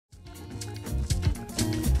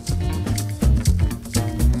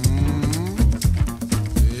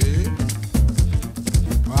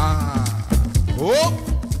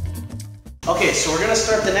Okay, so we're gonna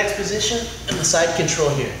start the next position in the side control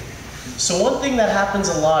here. So one thing that happens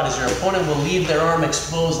a lot is your opponent will leave their arm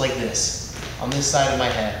exposed like this, on this side of my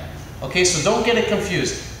head. Okay, so don't get it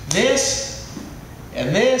confused. This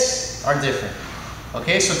and this are different.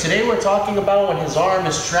 Okay, so today we're talking about when his arm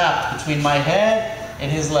is trapped between my head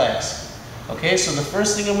and his legs. Okay, so the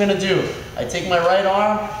first thing I'm gonna do, I take my right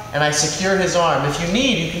arm and I secure his arm. If you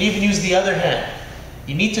need, you can even use the other hand.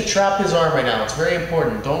 You need to trap his arm right now. It's very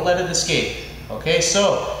important. Don't let it escape. Okay,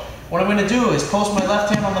 so what I'm gonna do is post my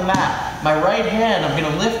left hand on the mat. My right hand, I'm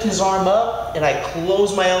gonna lift his arm up and I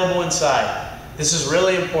close my elbow inside. This is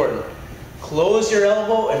really important. Close your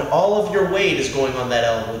elbow and all of your weight is going on that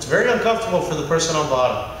elbow. It's very uncomfortable for the person on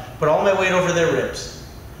bottom. Put all my weight over their ribs.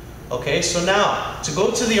 Okay, so now, to go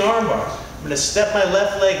to the armbar, I'm gonna step my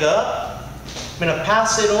left leg up. I'm gonna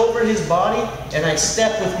pass it over his body and I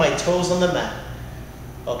step with my toes on the mat.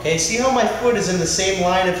 Okay, see how my foot is in the same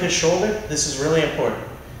line of his shoulder? This is really important.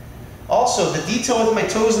 Also, the detail with my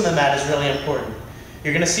toes on the mat is really important.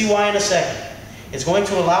 You're gonna see why in a second. It's going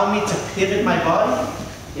to allow me to pivot my body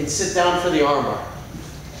and sit down for the armbar.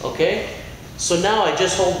 Okay? So now I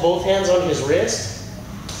just hold both hands on his wrist,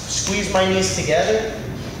 squeeze my knees together,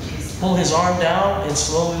 pull his arm down, and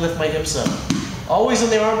slowly lift my hips up. Always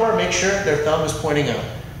in the armbar, make sure their thumb is pointing out.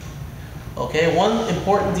 Okay, one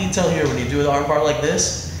important detail here when you do the armbar like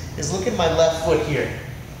this is look at my left foot here.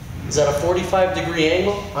 It's at a 45-degree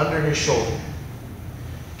angle under his shoulder.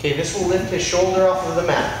 Okay, this will lift his shoulder off of the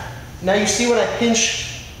mat. Now you see when I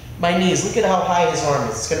pinch my knees, look at how high his arm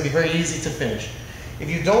is. It's going to be very easy to finish. If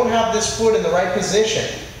you don't have this foot in the right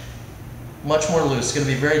position, much more loose. It's going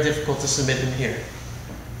to be very difficult to submit him here.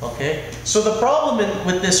 Okay, so the problem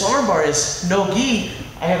with this armbar is no gi.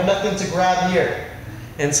 I have nothing to grab here.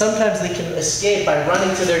 And sometimes they can escape by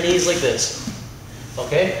running to their knees like this.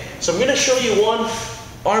 Okay, so I'm going to show you one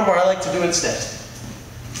armbar I like to do instead.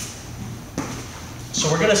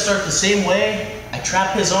 So we're going to start the same way. I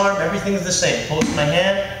trap his arm, everything's the same. Post my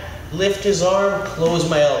hand, lift his arm, close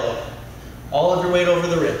my elbow. All of your weight over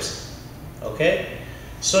the ribs. Okay?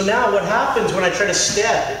 So now what happens when I try to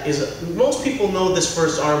step is, most people know this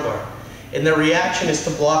first armbar, and their reaction is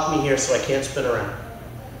to block me here so I can't spin around.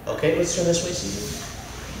 Okay, let's turn this way, Caesar.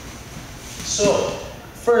 So,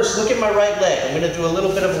 first, look at my right leg. I'm going to do a little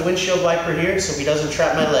bit of a windshield wiper here so he doesn't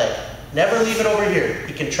trap my leg. Never leave it over here.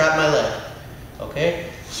 He can trap my leg. Okay?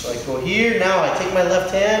 So I go here. Now I take my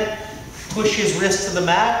left hand, push his wrist to the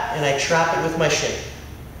mat, and I trap it with my shin.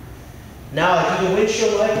 Now I do the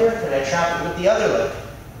windshield wiper, and I trap it with the other leg.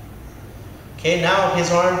 Okay, now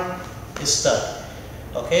his arm is stuck.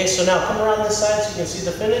 Okay, so now come around this side so you can see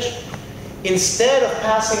the finish. Instead of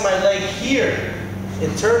passing my leg here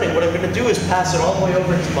and turning, what I'm going to do is pass it all the way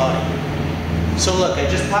over his body. So look, I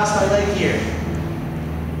just passed my leg here.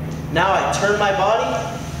 Now I turn my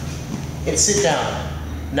body and sit down.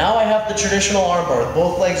 Now I have the traditional armbar with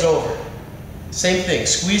both legs over. Same thing,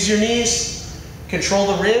 squeeze your knees, control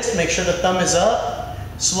the wrist, make sure the thumb is up.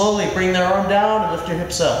 Slowly bring their arm down and lift your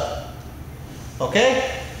hips up.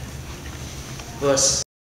 Okay? Let's